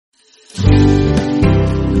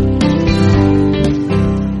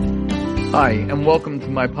Hi, and welcome to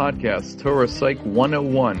my podcast, Torah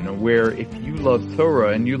Psych101, where if you love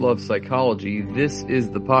Torah and you love psychology, this is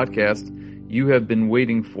the podcast you have been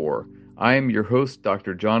waiting for. I am your host,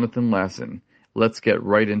 Dr. Jonathan Lasson. Let's get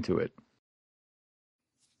right into it.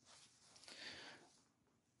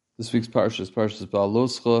 This week's Parshas, Parshas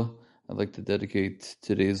Beha'aloscha. I'd like to dedicate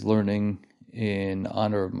today's learning in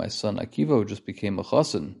honor of my son Akiva, who just became a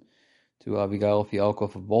chassan, to Abigail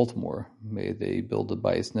Fialkov of Baltimore. May they build a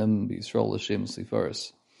Bayis Nem B'Yisrael L'Shem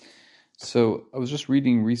Slifaris. So I was just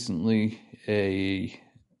reading recently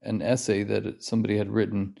an essay that somebody had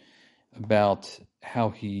written about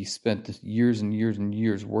how he spent years and years and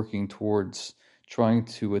years working towards trying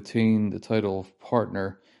to attain the title of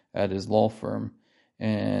partner at his law firm.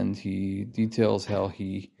 And he details how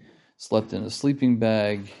he slept in a sleeping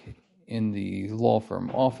bag in the law firm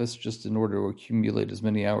office just in order to accumulate as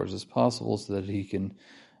many hours as possible so that he can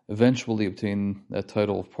eventually obtain that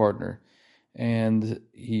title of partner. And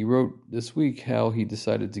he wrote this week how he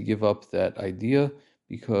decided to give up that idea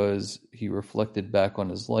because he reflected back on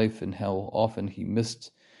his life and how often he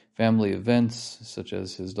missed family events such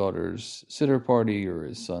as his daughter's sitter party or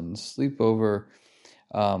his son's sleepover,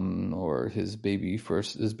 or his baby's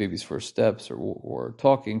first steps, or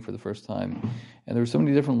talking for the first time. And there were so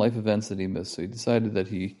many different life events that he missed. So he decided that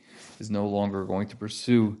he is no longer going to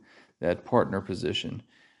pursue that partner position.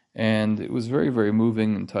 And it was very, very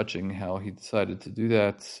moving and touching how he decided to do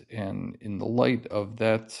that. And in the light of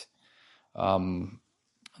that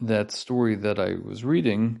story that I was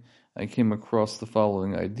reading, I came across the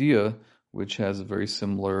following idea, which has a very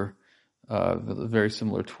similar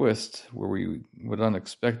twist, where we would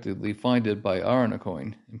unexpectedly find it by Aaron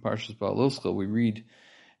HaKohen. In Parshas Beha'aloscha, we read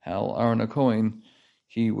how Aaron HaKohen,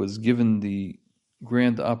 he was given the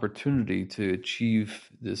grand opportunity to achieve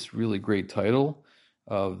this really great title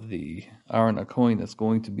of the Aaron HaKohen that's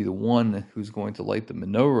going to be the one who's going to light the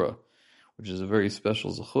menorah, which is a very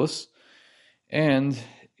special zechus. And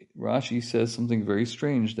Rashi says something very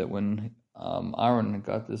strange, that when Aaron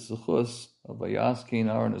got this zechus of Vayas Kain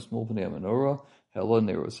Aaron es mol pnei menorah hela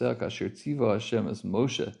neroseh kasher tziva Hashem es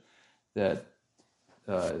Moshe, that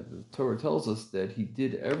the Torah tells us that he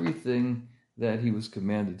did everything that he was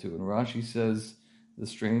commanded to. And Rashi says the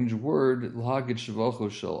strange word l'hagid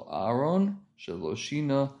shavacho shel Aaron shelo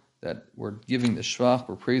shina, that we're giving the shvach,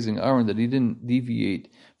 we're praising Aaron, that he didn't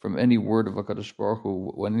deviate from any word of HaKadosh Baruch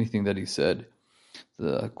Hu, anything that he said.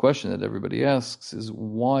 The question that everybody asks is,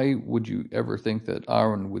 why would you ever think that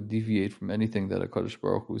Aaron would deviate from anything that HaKadosh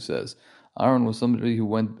Baruch Hu says? Aaron was somebody who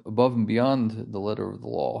went above and beyond the letter of the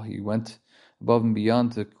law. He went above and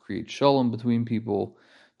beyond to create shalom between people,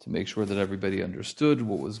 to make sure that everybody understood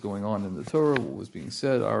what was going on in the Torah, what was being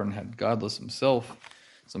said. Aaron had godless himself.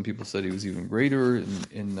 Some people said he was even greater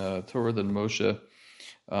in Torah than Moshe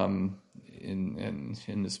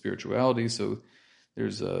in the spirituality. So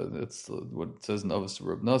that's what it says in Avos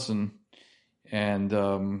Reb Nassan.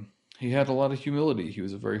 And he had a lot of humility. He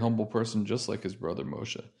was a very humble person, just like his brother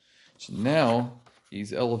Moshe. So now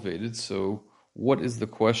he's elevated. So what is the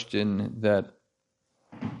question that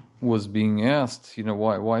was being asked?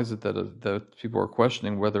 Why is it that people are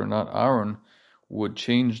questioning whether or not Aaron would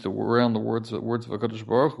change around the words of HaKadosh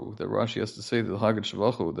Baruch Hu, that Rashi has to say the Hagid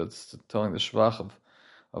Shavachu, that's telling the Shvach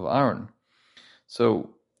of Aaron. So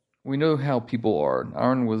we know how people are.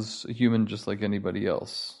 Aaron was a human just like anybody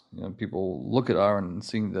else. People look at Aaron and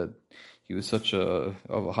seeing that he was of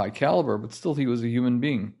a high caliber, but still he was a human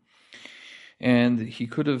being. And he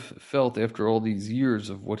could have felt, after all these years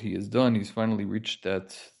of what he has done, he's finally reached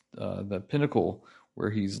that pinnacle where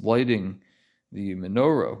he's lighting the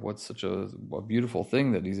menorah. What's such a beautiful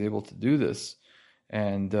thing that he's able to do this.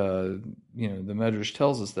 And the Medrash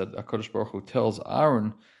tells us that HaKadosh Baruch Hu tells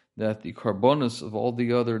Aaron that the karbonos of all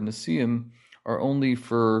the other Nesiim are only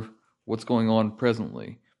for what's going on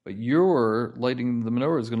presently. But your lighting the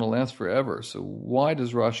menorah is going to last forever. So why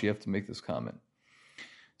does Rashi have to make this comment?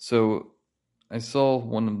 So I saw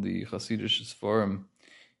one of the Hasidic Sfarim.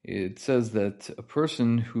 It says that a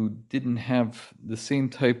person who didn't have the same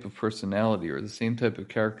type of personality or the same type of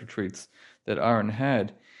character traits that Aaron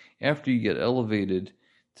had, after you get elevated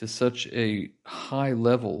to such a high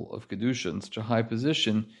level of Kedusha and such a high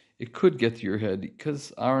position, it could get to your head,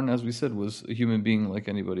 because Aaron, as we said, was a human being like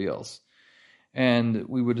anybody else. And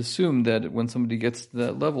we would assume that when somebody gets to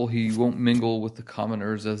that level, he won't mingle with the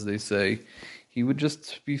commoners, as they say. He would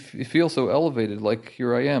just feel so elevated, like,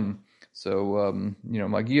 here I am. So,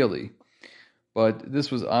 Magiali. But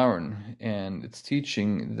this was Aaron, and it's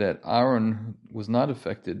teaching that Aaron was not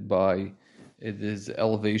affected by his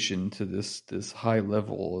elevation to this high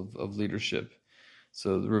level of leadership.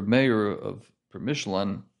 So the Reb Meir of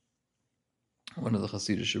Permishlan, one of the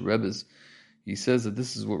Hasidic Rebbes, he says that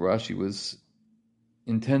this is what Rashi was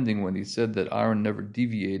intending when he said that Aaron never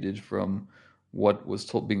deviated from what was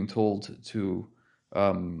being told to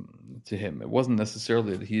him. It wasn't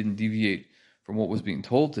necessarily that he didn't deviate from what was being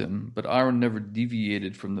told to him, but Aaron never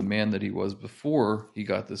deviated from the man that he was before he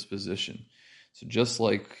got this position. So just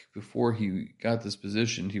like before he got this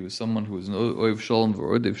position, he was someone who was an Oiv Shalom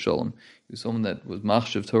v'Odev Shalom. He was someone that was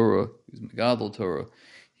Machshav Torah, he was Megadol Torah.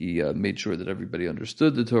 He made sure that everybody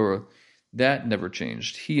understood the Torah. That never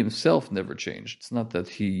changed. He himself never changed. It's not that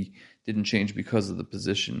he didn't change because of the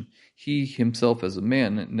position. He himself as a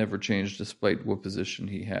man never changed despite what position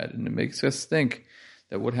he had. And it makes us think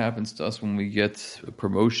that what happens to us when we get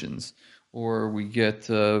promotions or we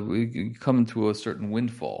come into a certain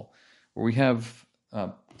windfall, or we have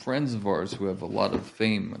friends of ours who have a lot of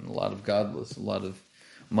fame and a lot of godless, a lot of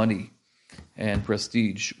money and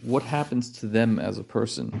prestige. What happens to them as a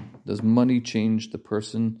person? Does money change the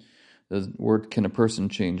person? Or can a person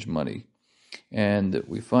change money? And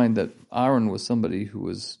we find that Aaron was somebody who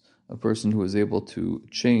was a person who was able to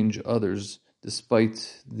change others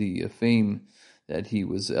despite the fame that he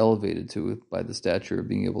was elevated to by the stature of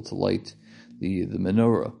being able to light the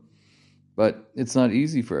menorah. But it's not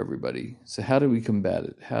easy for everybody. So how do we combat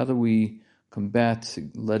it? How do we combat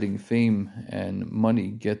letting fame and money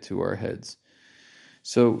get to our heads?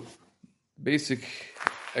 So basic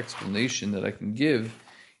explanation that I can give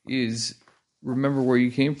is remember where you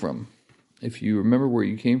came from. If you remember where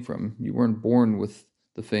you came from, you weren't born with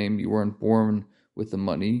the fame, you weren't born with the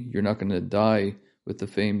money, you're not going to die with the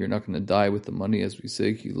fame, you're not going to die with the money, as we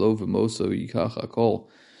say, ki lo v'moso yikach hakol,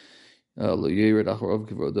 lo yered acharav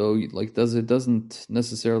kavodo, like it doesn't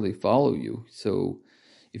necessarily follow you. So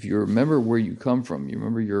if you remember where you come from, you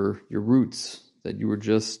remember your roots, that you were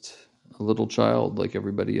just a little child like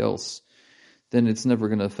everybody else, then it's never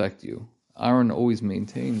going to affect you. Aaron always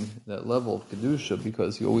maintained that level of Kedusha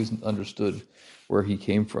because he always understood where he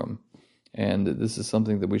came from. And this is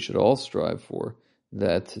something that we should all strive for,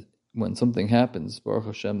 that when something happens, Baruch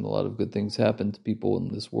Hashem, a lot of good things happen to people in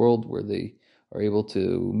this world where they are able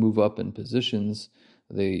to move up in positions,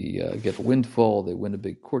 they get a windfall, they win a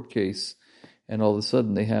big court case, and all of a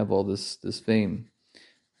sudden they have all this fame.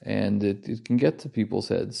 And it can get to people's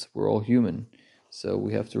heads. We're all human. So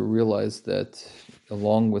we have to realize that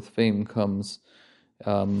along with fame comes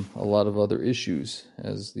a lot of other issues.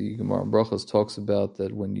 As the Gemara in Brachos talks about,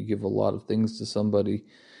 that when you give a lot of things to somebody,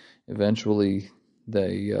 eventually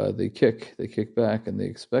they kick back and they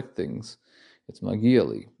expect things. It's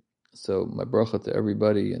magiyali. So my bracha to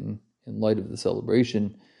everybody in light of the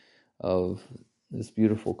celebration of this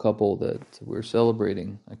beautiful couple that we're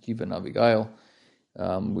celebrating, Akiva and Abigail.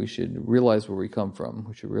 We should realize where we come from.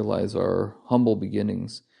 We should realize our humble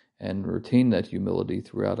beginnings and retain that humility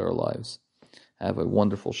throughout our lives. Have a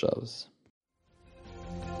wonderful Shabbos.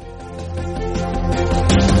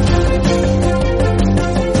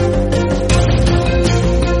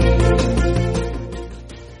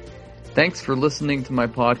 Thanks for listening to my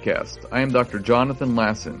podcast. I am Dr. Jonathan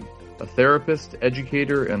Lasson, a therapist,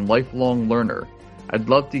 educator, and lifelong learner. I'd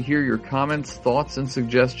love to hear your comments, thoughts, and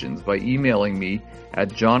suggestions by emailing me at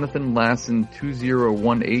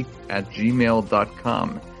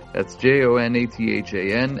jonathanlasson2018@gmail.com. That's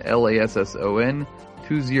JONATHANLASSON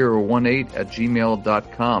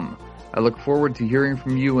 2018@gmail.com. I look forward to hearing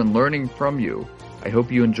from you and learning from you. I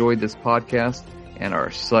hope you enjoyed this podcast and are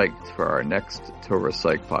psyched for our next Torah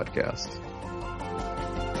Psych podcast.